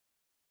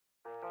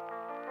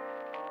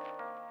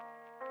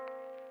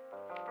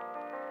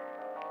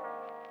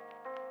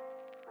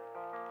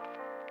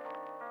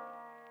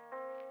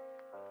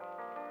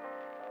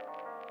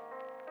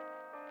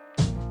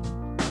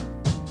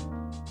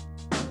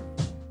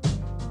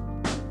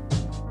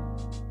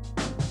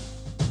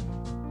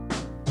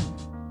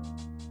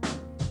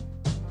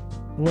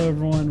Hello,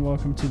 everyone.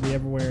 Welcome to the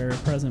Everywhere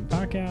Present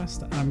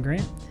podcast. I'm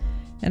Grant.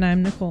 And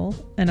I'm Nicole.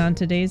 And on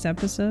today's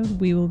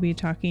episode, we will be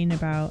talking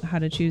about how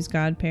to choose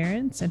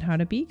godparents and how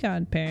to be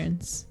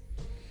godparents.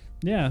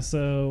 Yeah,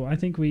 so I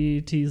think we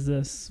teased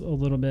this a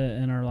little bit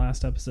in our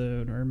last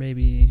episode, or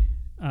maybe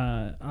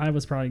I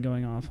was probably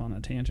going off on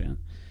a tangent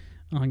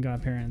on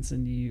godparents,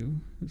 and you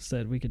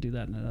said we could do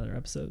that in another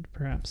episode,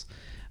 perhaps.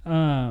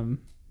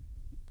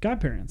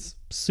 Godparents,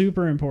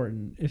 super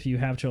important if you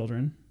have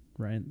children,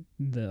 right?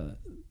 The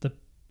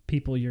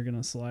people you're going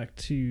to select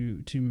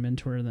to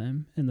mentor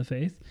them in the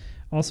faith.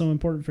 Also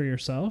important for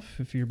yourself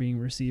if you're being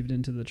received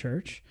into the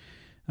church.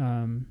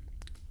 It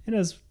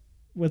is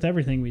with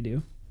everything we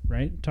do,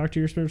 right? Talk to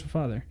your spiritual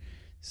father.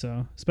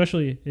 So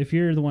especially if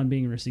you're the one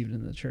being received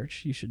into the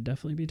church, you should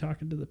definitely be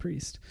talking to the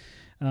priest.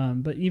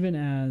 But even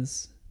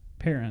as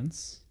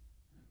parents,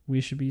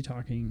 we should be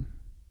talking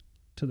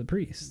to the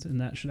priest,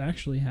 and that should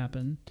actually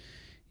happen,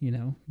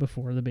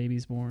 before the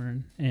baby's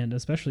born, and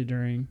especially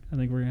during. I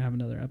think we're going to have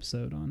another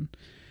episode on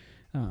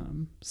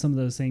some of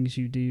those things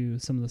you do,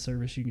 some of the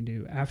service you can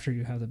do after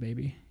you have the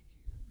baby,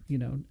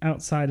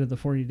 outside of the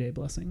 40-day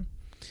blessing.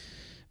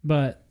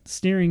 But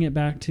steering it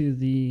back to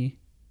the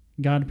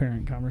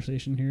godparent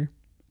conversation here,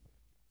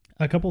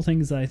 a couple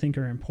things that I think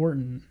are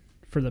important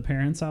for the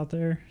parents out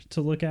there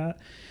to look at.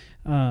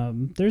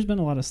 There's been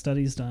a lot of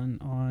studies done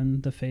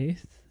on the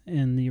faith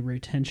and the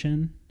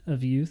retention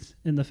of youth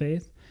in the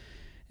faith.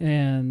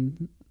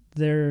 And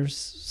there's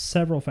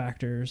several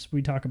factors.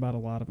 We talk about a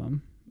lot of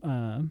them.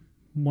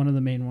 One of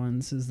the main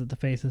ones is that the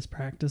faith is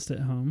practiced at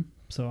home.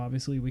 So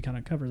obviously we kind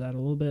of cover that a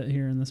little bit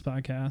here in this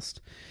podcast.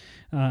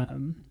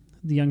 The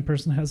young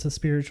person has a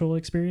spiritual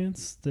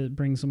experience that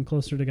brings them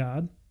closer to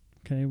God.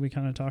 Okay, we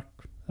kind of talk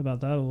about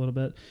that a little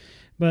bit.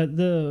 But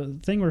the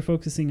thing we're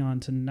focusing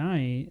on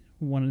tonight,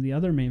 one of the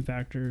other main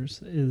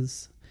factors,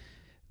 is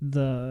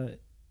the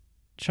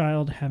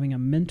child having a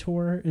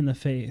mentor in the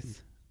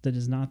faith that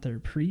is not their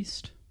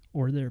priest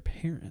or their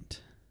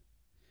parent.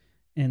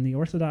 And the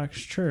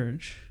Orthodox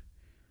Church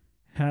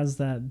has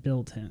that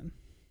built in,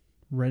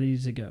 ready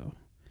to go.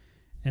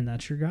 And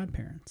that's your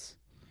godparents,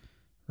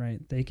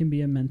 right? They can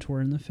be a mentor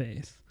in the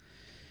faith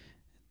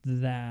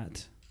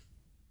that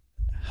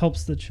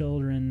helps the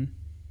children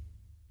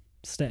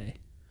stay,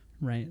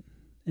 right,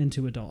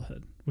 into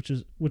adulthood, which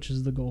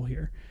is the goal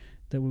here,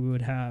 that we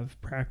would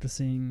have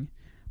practicing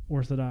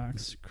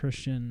Orthodox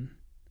Christian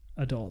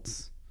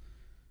adults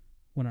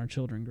when our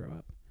children grow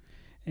up.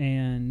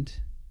 And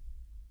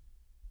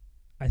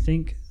I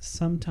think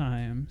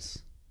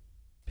sometimes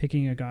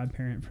picking a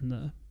godparent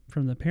from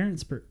the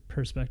parent's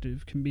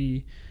perspective can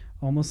be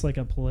almost like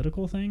a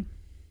political thing.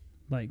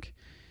 Like,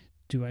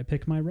 do I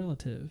pick my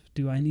relative?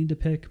 Do I need to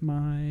pick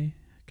my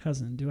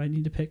cousin? Do I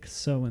need to pick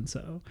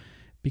so-and-so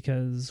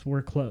because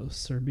we're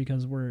close or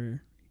because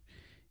we're,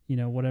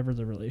 whatever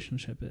the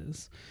relationship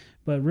is?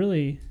 But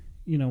really,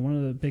 one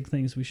of the big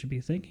things we should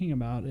be thinking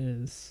about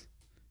is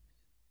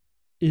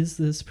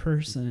this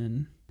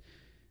person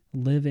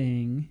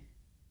living,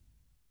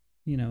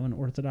 an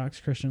Orthodox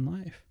Christian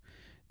life?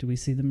 Do we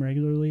see them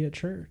regularly at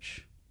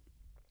church?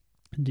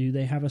 Do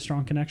they have a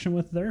strong connection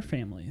with their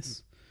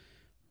families,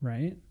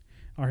 right?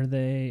 Are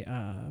they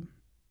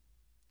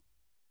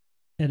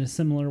in a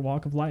similar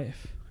walk of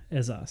life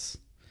as us?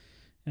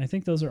 And I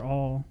think those are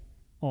all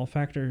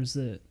factors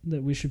that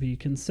we should be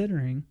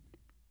considering.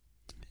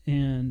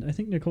 And I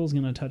think Nicole's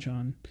going to touch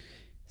on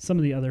some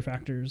of the other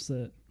factors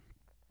that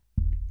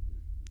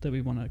we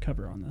want to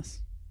cover on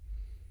this.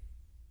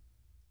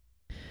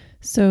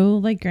 So,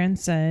 like Grant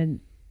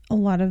said, a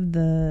lot of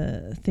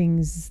the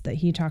things that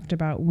he talked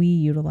about, we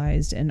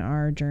utilized in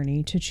our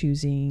journey to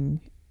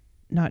choosing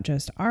not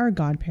just our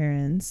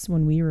godparents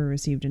when we were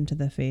received into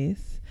the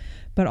faith,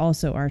 but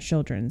also our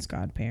children's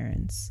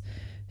godparents.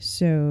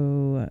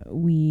 So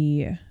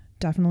we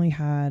definitely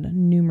had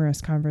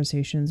numerous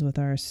conversations with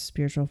our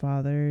spiritual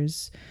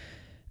fathers.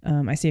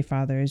 I say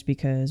fathers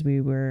because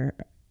we were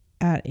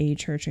at a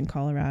church in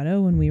Colorado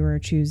when we were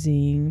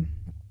choosing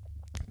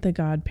the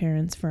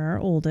godparents for our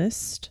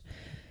oldest.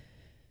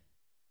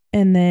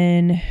 And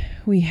then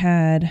we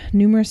had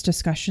numerous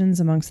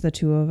discussions amongst the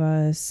two of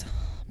us,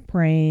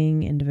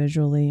 praying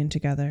individually and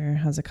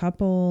together as a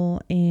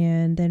couple.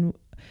 And then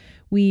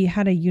we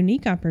had a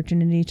unique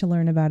opportunity to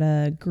learn about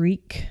a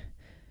Greek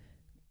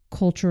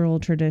cultural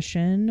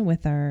tradition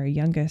with our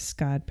youngest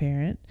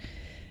godparent,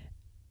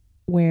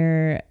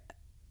 where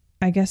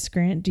I guess,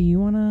 Grant, do you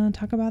want to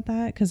talk about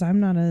that? Because I'm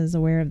not as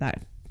aware of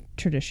that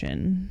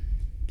tradition.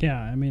 Yeah,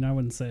 I mean, I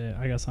wouldn't say,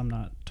 I guess I'm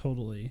not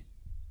totally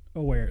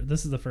aware.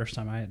 This is the first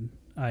time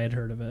I had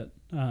heard of it.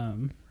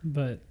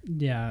 But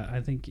yeah,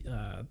 I think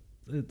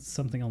it's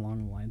something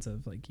along the lines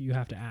of, like, you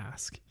have to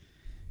ask,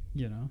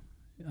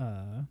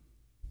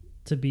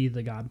 to be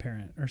the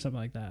godparent or something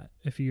like that.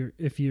 If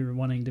you're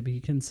wanting to be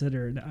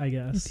considered, I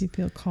guess. If you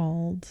feel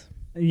called.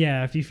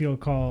 Yeah, if you feel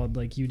called,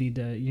 like, you need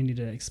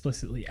to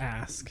explicitly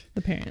ask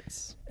the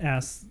parents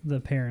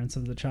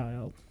of the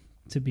child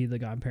to be the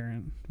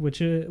godparent,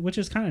 which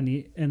is kind of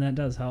neat, and that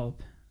does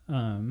help.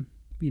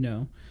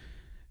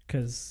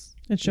 because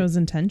it shows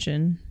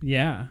intention.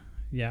 Yeah,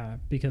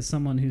 because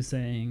someone who's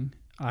saying,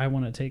 I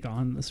want to take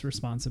on this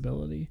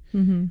responsibility,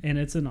 Mm-hmm. and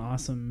it's an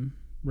awesome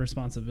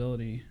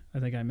responsibility. I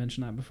think I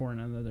mentioned that before in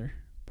another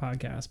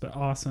podcast, but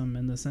awesome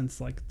in the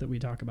sense like that we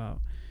talk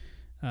about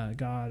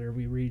God, or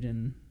we read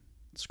in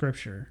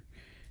scripture,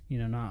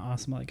 not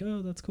awesome like,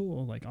 oh, that's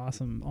cool, like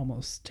awesome,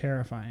 almost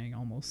terrifying,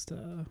 almost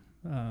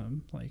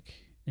like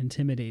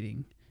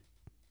intimidating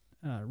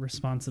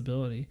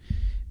responsibility,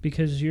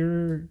 because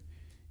you're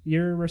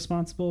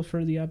responsible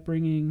for the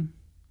upbringing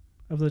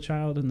of the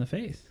child in the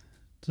faith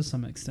to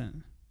some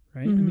extent,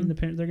 right? Mm-hmm. I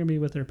mean, they're going to be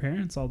with their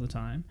parents all the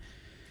time,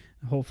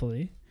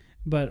 hopefully,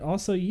 but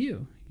also if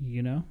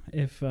you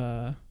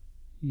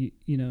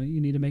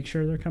need to make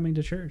sure they're coming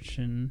to church,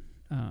 and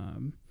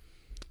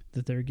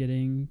that they're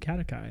getting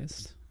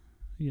catechized,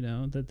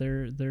 that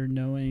they're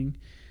knowing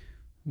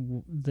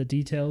the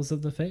details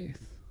of the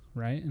faith,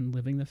 right, and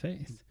living the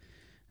faith.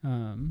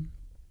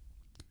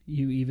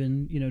 You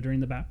even during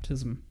the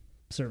baptism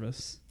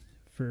service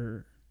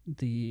for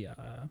the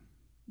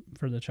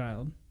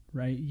child,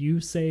 right, you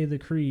say the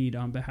creed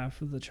on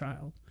behalf of the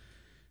child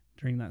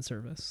during that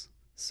service.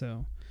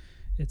 So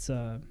it's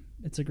a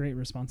great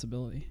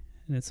responsibility,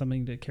 and it's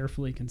something to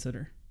carefully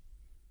consider.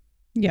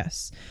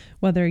 Yes,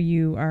 whether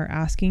you are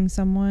asking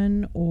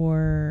someone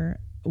or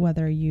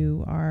whether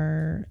you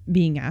are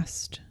being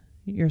asked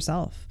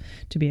yourself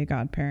to be a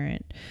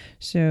godparent.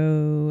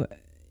 So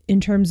in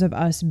terms of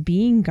us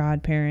being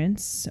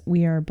godparents,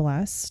 we are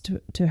blessed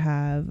to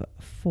have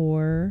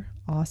 4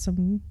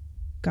 awesome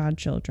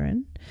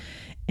godchildren,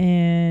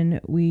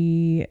 and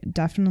we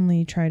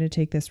definitely try to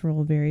take this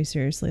role very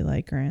seriously.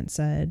 Like Grant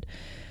said,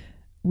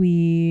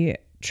 we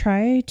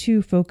try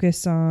to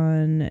focus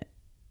on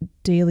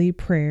daily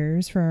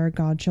prayers for our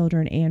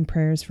godchildren and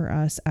prayers for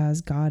us as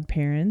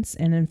godparents.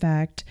 And in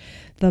fact,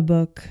 the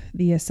book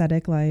The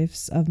Ascetic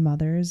Lives of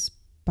Mothers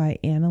by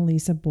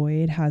Annalisa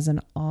Boyd has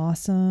an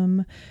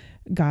awesome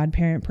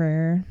godparent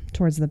prayer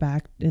towards the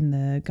back in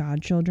the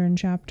godchildren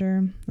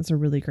chapter. That's a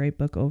really great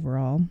book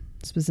overall,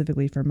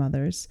 specifically for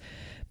mothers,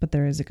 but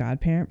there is a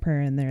godparent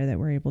prayer in there that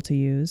we're able to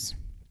use.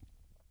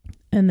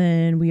 And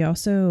then we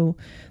also,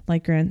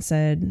 like Grant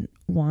said,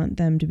 want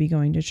them to be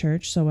going to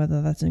church. So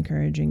whether that's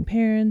encouraging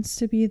parents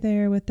to be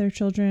there with their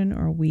children,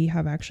 or we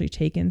have actually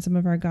taken some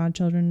of our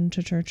godchildren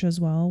to church as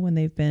well when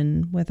they've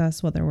been with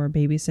us, whether we're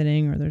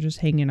babysitting or they're just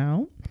hanging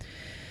out.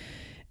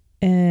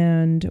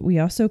 And we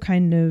also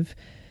kind of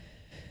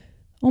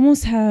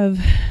almost have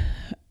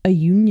a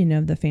union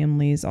of the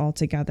families all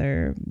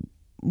together,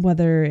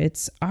 whether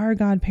it's our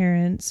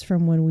godparents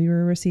from when we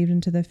were received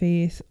into the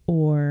faith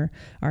or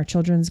our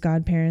children's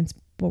godparents,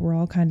 but we're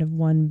all kind of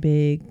one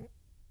big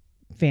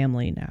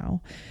family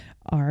now.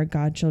 Our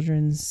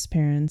godchildren's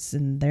parents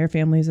and their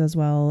families as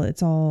well.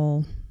 It's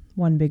all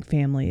one big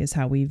family is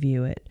how we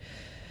view it.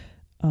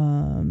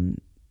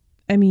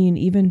 I mean,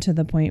 even to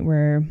the point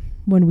where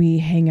when we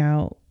hang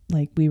out,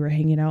 like we were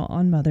hanging out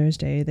on Mother's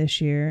Day this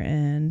year,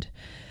 and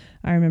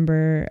I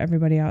remember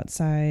everybody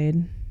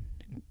outside.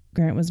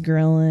 Grant was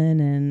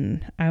grilling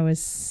and I was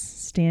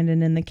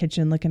standing in the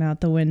kitchen looking out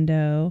the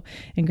window,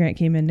 and Grant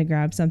came in to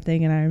grab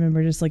something, and I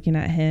remember just looking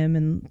at him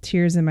and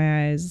tears in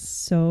my eyes,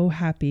 so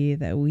happy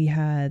that we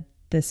had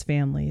this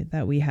family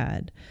that we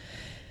had.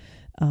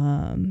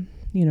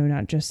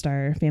 Not just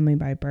our family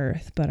by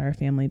birth, but our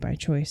family by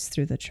choice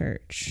through the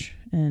church.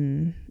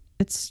 And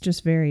it's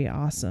just very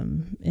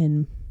awesome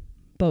in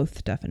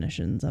both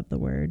definitions of the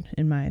word,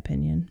 in my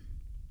opinion.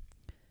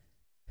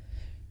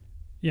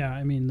 Yeah,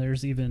 I mean,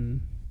 there's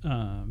even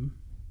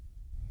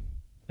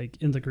like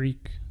in the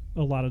Greek,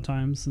 a lot of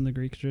times in the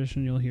Greek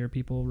tradition, you'll hear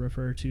people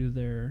refer to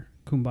their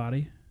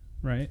kumbadi,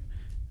 right?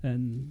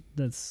 And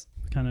that's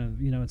kind of,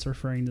 it's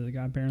referring to the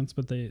godparents,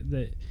 but they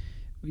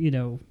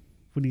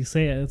when you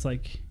say it, it's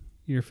like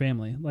your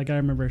family. Like I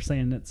remember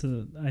saying it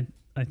to,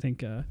 I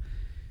think, I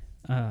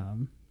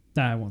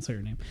won't say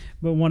her name,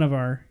 but one of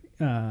our,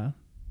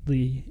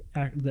 the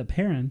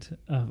parent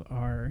of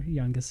our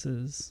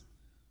youngest's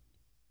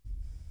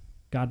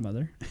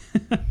godmother.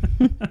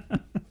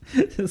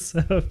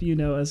 So if you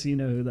know us, you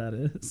know who that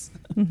is.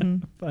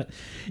 Mm-hmm. But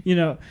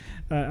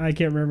I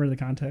can't remember the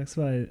context,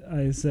 but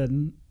I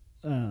said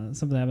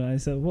something happened. I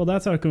said, well,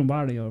 that's our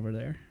kumbari over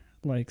there,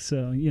 like,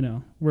 so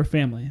we're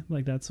family,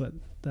 like that's what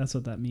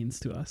that means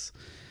to us.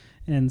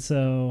 And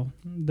so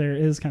there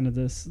is kind of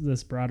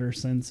this broader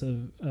sense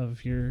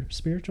of your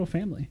spiritual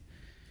family,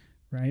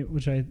 right,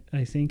 which I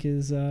think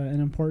is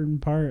an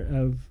important part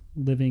of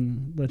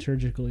living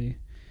liturgically,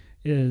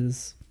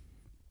 is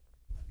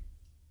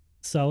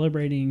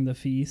celebrating the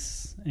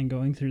feasts and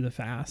going through the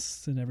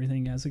fasts and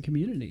everything as a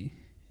community.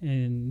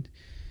 And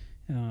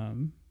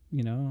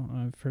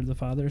I've heard the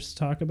fathers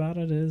talk about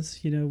it as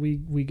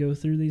we go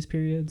through these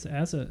periods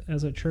as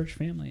a church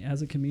family,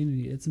 as a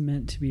community. It's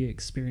meant to be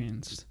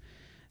experienced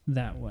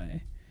that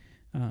way,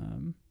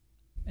 and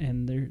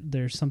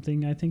there's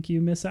something I think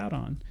you miss out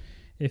on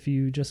if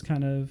you just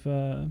kind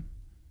of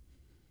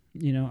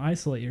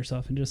isolate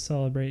yourself and just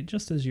celebrate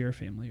just as your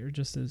family, or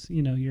just as,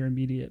 your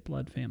immediate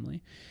blood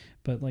family.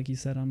 But like you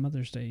said, on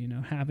Mother's Day,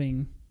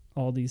 having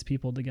all these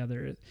people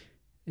together,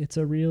 it's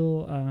a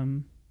real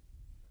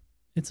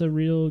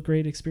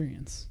great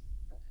experience.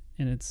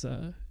 And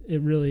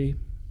it really,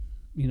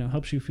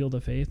 helps you feel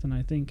the faith. And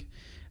I think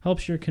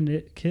helps your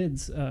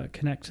kids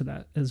connect to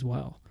that as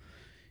well.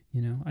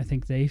 I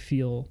think they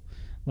feel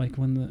like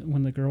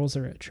when the girls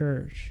are at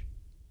church,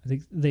 I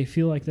think they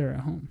feel like they're at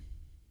home.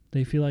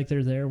 They feel like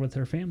they're there with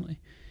their family.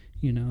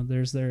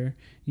 There's their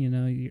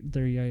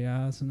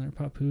yayas and their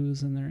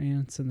papus and their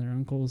aunts and their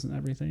uncles and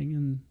everything.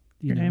 And,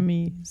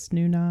 Grammys,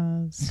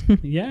 Nunas.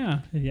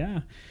 Yeah.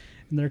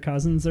 And their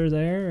cousins are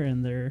there,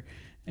 and they're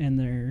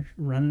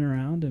running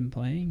around and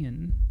playing.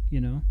 And,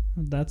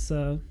 that's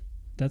an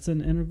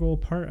integral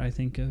part, I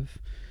think,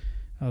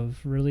 of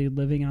really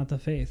living out the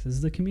faith,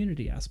 is the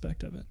community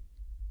aspect of it.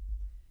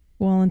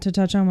 Well, and to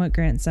touch on what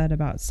Grant said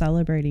about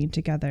celebrating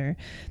together,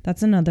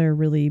 that's another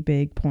really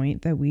big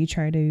point that we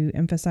try to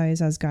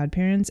emphasize as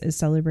godparents, is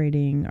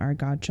celebrating our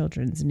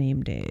godchildren's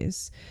name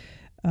days.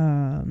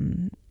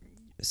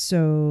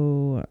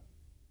 So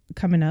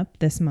coming up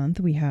this month,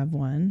 we have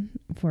one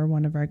for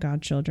one of our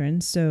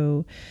godchildren.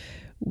 So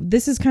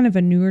this is kind of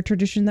a newer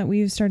tradition that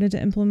we've started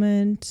to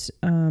implement,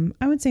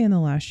 I would say in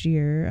the last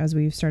year, as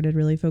we've started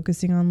really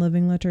focusing on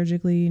living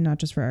liturgically, not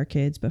just for our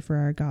kids, but for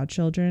our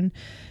godchildren,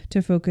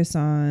 to focus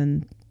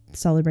on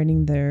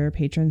celebrating their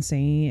patron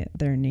saint,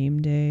 their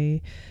name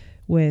day,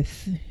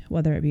 with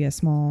whether it be a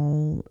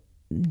small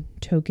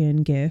token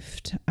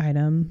gift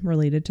item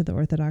related to the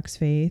Orthodox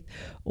faith,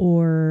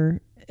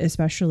 or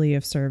especially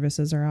if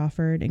services are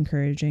offered,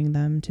 encouraging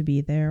them to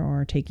be there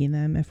or taking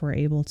them if we're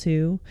able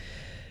to.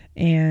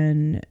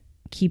 And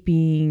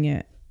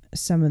keeping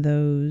some of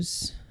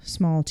those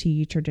small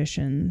t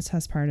traditions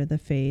as part of the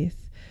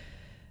faith.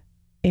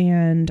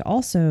 And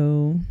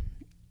also,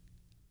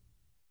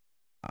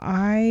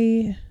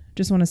 I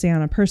just want to say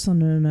on a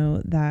personal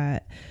note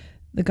that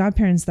the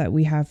godparents that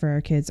we have for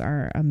our kids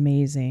are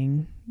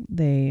amazing.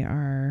 They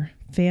are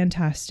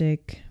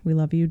fantastic. We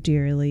love you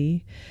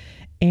dearly.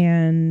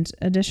 And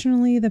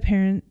additionally,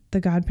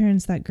 the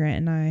godparents that Grant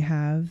and I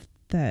have,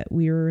 that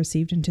we were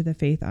received into the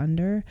faith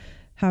under,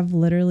 have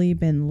literally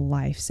been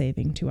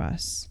life-saving to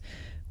us,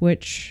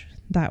 which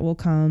that will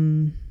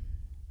come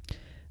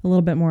a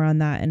little bit more on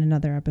that in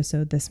another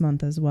episode this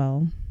month as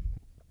well.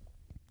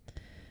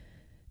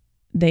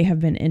 They have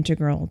been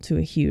integral to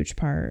a huge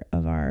part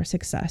of our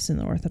success in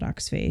the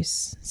Orthodox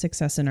faith,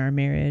 success in our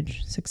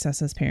marriage, success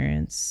as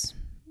parents.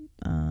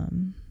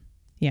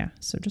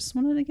 So just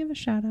wanted to give a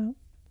shout out.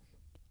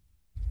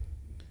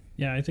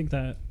 Yeah, I think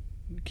that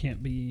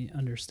can't be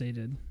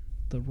understated,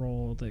 the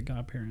role that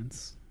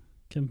godparents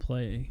can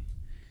play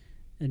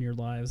in your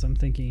lives. I'm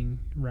thinking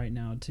right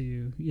now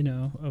too,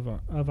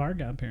 of our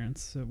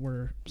godparents that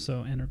were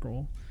so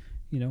integral,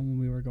 when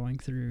we were going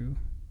through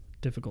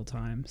difficult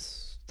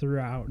times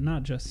throughout,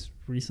 not just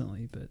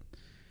recently, but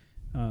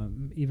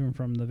even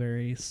from the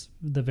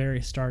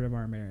very start of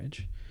our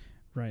marriage,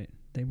 right?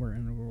 They were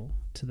integral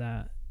to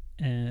that.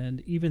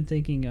 And even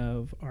thinking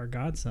of our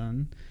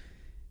godson,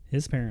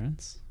 his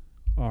parents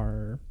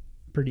are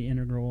pretty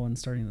integral in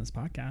starting this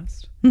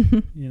podcast,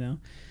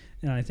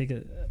 And I think,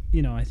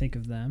 I think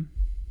of them,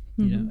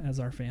 as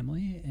our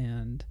family.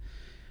 And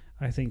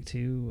I think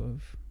too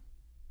of,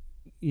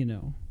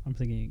 I'm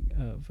thinking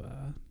of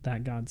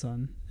that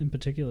godson in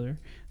particular,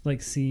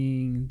 like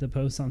seeing the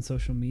posts on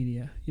social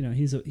media.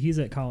 He's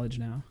at college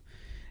now.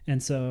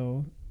 And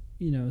so,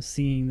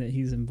 seeing that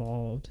he's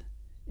involved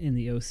in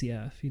the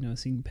OCF,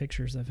 seeing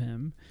pictures of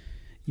him,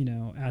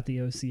 at the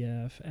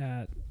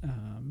OCF,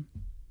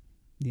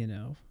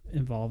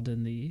 involved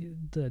in the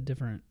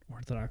different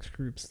Orthodox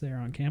groups there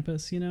on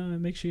campus, it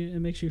makes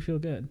you feel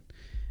good.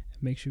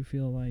 It makes you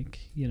feel like,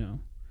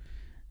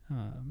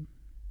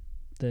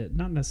 that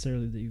not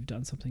necessarily that you've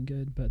done something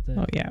good, but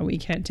that, we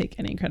can't take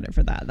any credit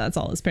for that. That's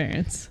all his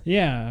parents.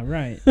 Yeah,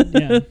 right.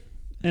 Yeah.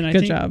 And I Good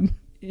think, job.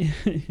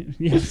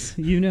 Yes,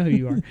 you know who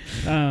you are.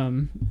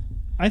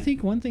 I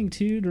think one thing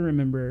too to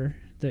remember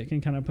that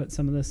can kind of put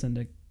some of this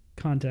into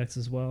context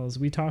as well is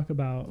we talk a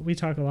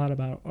lot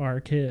about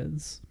our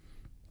kids.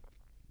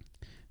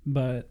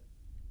 But,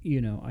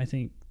 I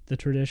think the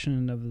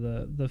tradition of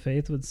the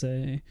faith would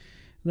say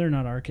they're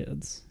not our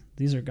kids.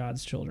 These are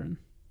God's children,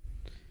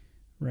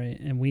 right?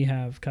 And we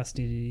have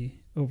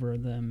custody over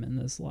them in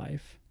this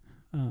life.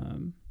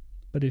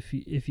 But if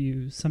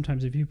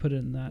you put it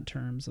in that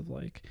terms of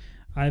like,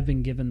 I've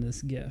been given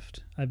this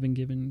gift, I've been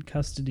given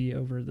custody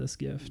over this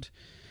gift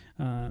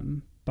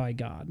by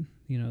God.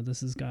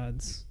 This is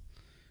God's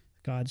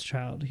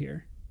child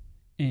here.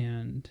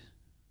 And,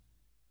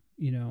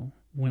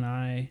 when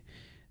I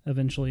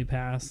eventually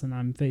pass and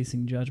I'm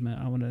facing judgment,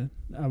 I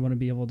want to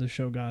be able to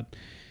show God,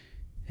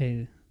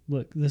 hey,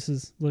 look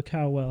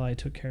how well I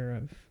took care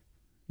of,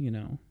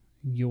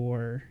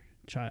 your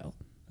child,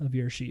 of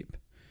your sheep,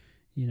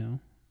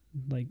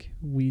 like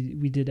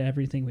we did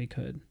everything we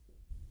could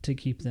to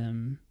keep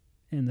them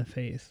in the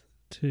faith,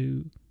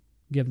 to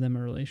give them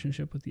a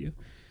relationship with you.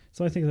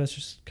 So I think that's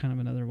just kind of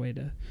another way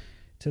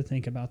to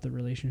think about the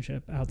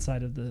relationship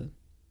outside of the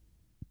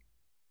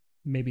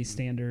maybe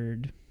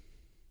standard,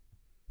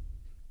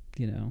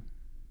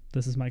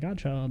 this is my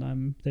godchild,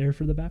 I'm there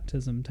for the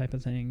baptism type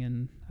of thing,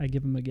 and I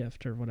give them a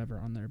gift or whatever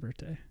on their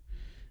birthday,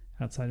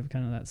 outside of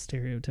kind of that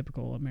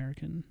stereotypical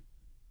American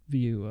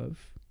view of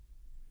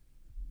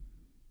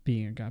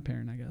being a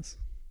godparent, I guess.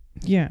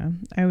 Yeah,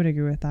 I would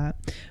agree with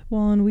that.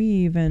 Well, and we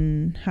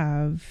even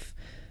have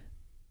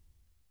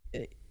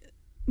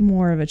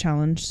more of a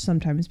challenge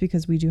sometimes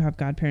because we do have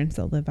godparents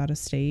that live out of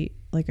state.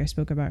 Like I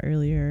spoke about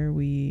earlier,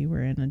 we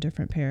were in a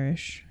different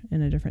parish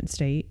in a different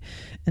state,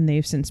 and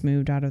they've since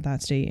moved out of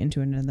that state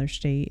into another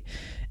state.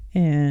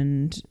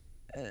 And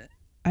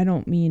I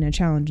don't mean a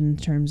challenge in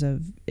terms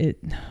of it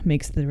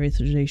makes the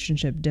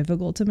relationship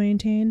difficult to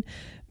maintain,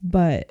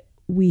 but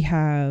we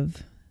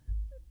have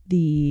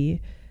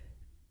the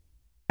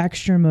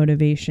extra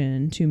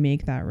motivation to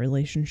make that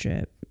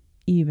relationship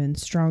even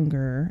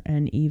stronger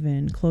and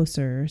even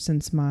closer,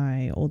 since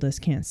my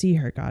oldest can't see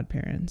her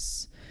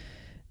godparents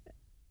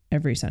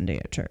every Sunday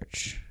at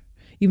church,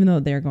 even though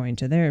they're going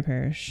to their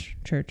parish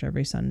church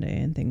every Sunday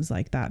and things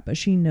like that. But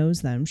she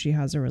knows them, she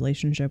has a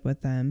relationship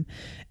with them,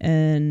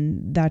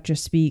 and that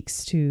just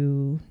speaks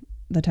to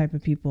the type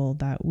of people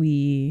that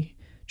we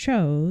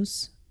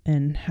chose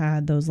and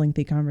had those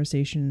lengthy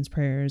conversations,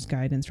 prayers,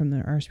 guidance from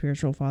our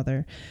spiritual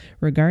father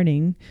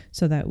regarding,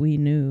 so that we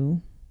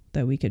knew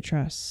that we could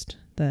trust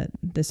that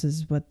this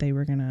is what they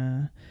were going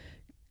to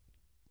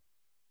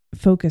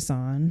focus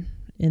on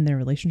in their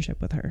relationship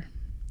with her.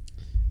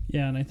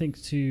 Yeah, and I think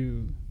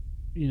to,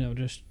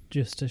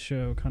 just to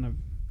show kind of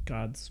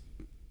God's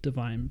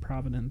divine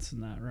providence in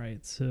that,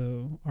 right?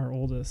 So our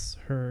oldest,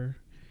 her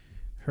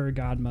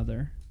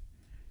godmother,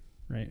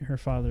 right? Her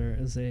father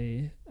is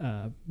a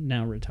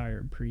now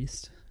retired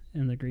priest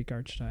in the Greek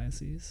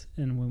Archdiocese.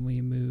 And when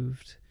we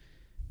moved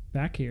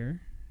back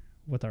here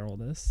with our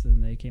oldest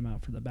and they came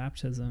out for the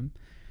baptism,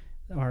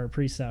 our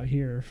priest out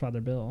here,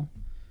 Father Bill,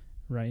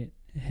 right,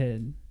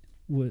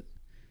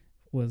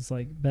 was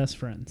like best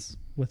friends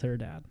with her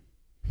dad.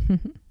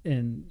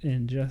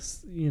 and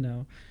just,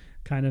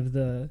 kind of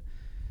the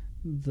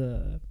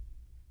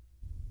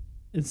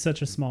it's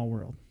such a small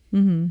world,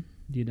 but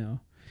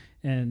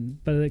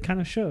it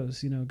kind of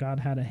shows, God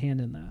had a hand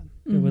in that.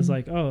 It was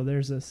like, oh,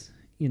 there's this,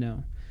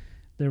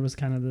 there was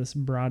kind of this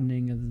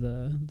broadening of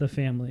the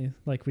family,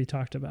 like we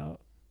talked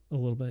about a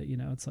little bit.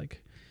 It's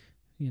like,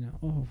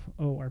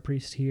 our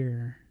priest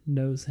here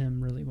knows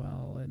him really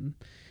well, and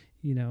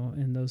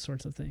and those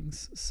sorts of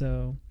things.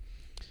 So,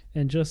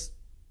 and just,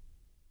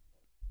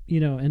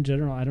 in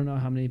general, I don't know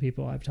how many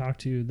people I've talked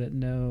to that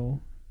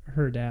know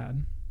her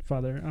dad,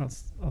 Father,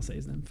 I'll say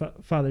his name,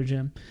 Father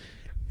Jim,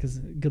 because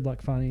good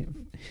luck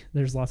finding,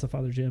 there's lots of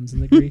Father Jims in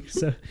the Greek,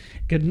 so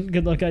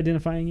good luck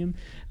identifying him.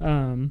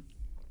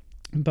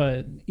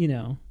 But,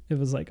 it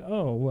was like,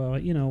 oh, well,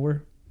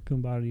 we're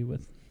kumbari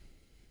with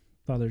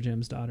Father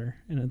Jim's daughter.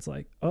 And it's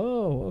like,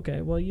 oh,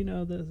 okay, well,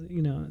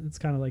 it's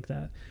kind of like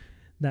that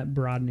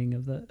broadening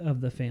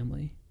of the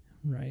family,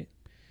 right?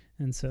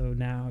 And so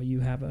now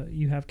you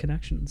have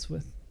connections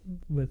with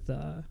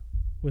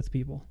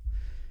people,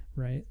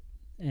 right?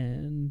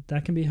 And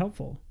that can be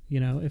helpful,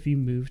 if you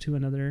move to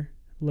another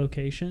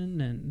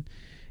location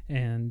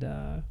and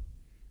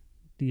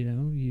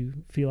you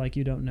feel like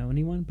you don't know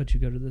anyone, but you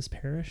go to this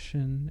parish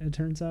and it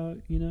turns out,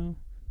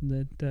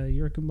 that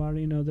you're a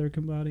kumbari, they're a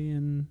kumbari,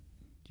 and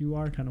you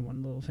are kind of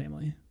one little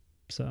family.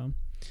 So,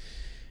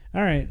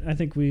 all right. I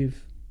think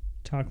we've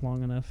talked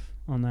long enough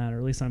on that, or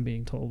at least I'm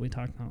being told we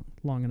talked not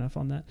long enough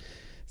on that.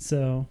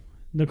 So,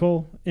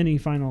 Nicole, any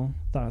final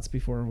thoughts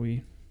before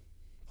we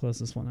close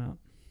this one out?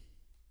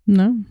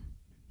 No.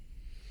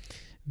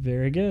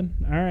 Very good.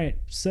 All right.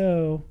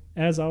 So,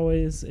 as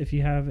always, if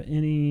you have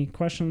any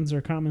questions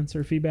or comments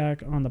or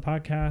feedback on the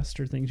podcast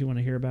or things you want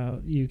to hear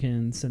about, you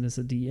can send us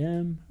a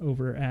DM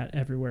over at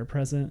Everywhere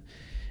Present.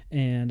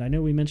 And I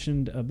know we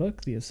mentioned a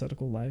book, The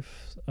Ascetical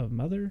Life of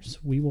Mothers.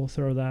 We will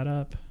throw that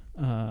up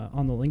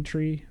on the link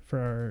tree for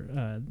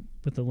our,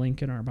 with the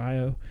link in our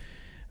bio.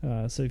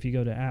 So if you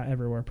go to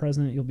 @Everywhere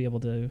Present, you'll be able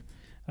to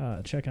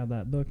check out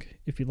that book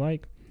if you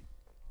like.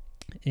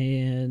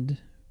 And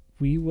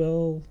we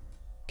will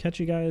catch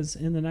you guys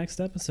in the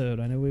next episode.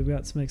 I know we've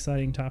got some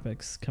exciting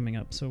topics coming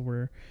up, so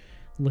we're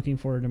looking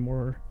forward to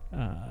more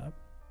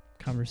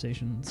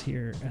conversations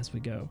here as we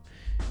go.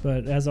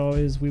 But as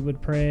always, we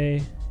would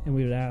pray and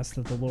we would ask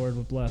that the Lord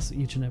would bless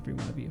each and every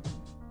one of you.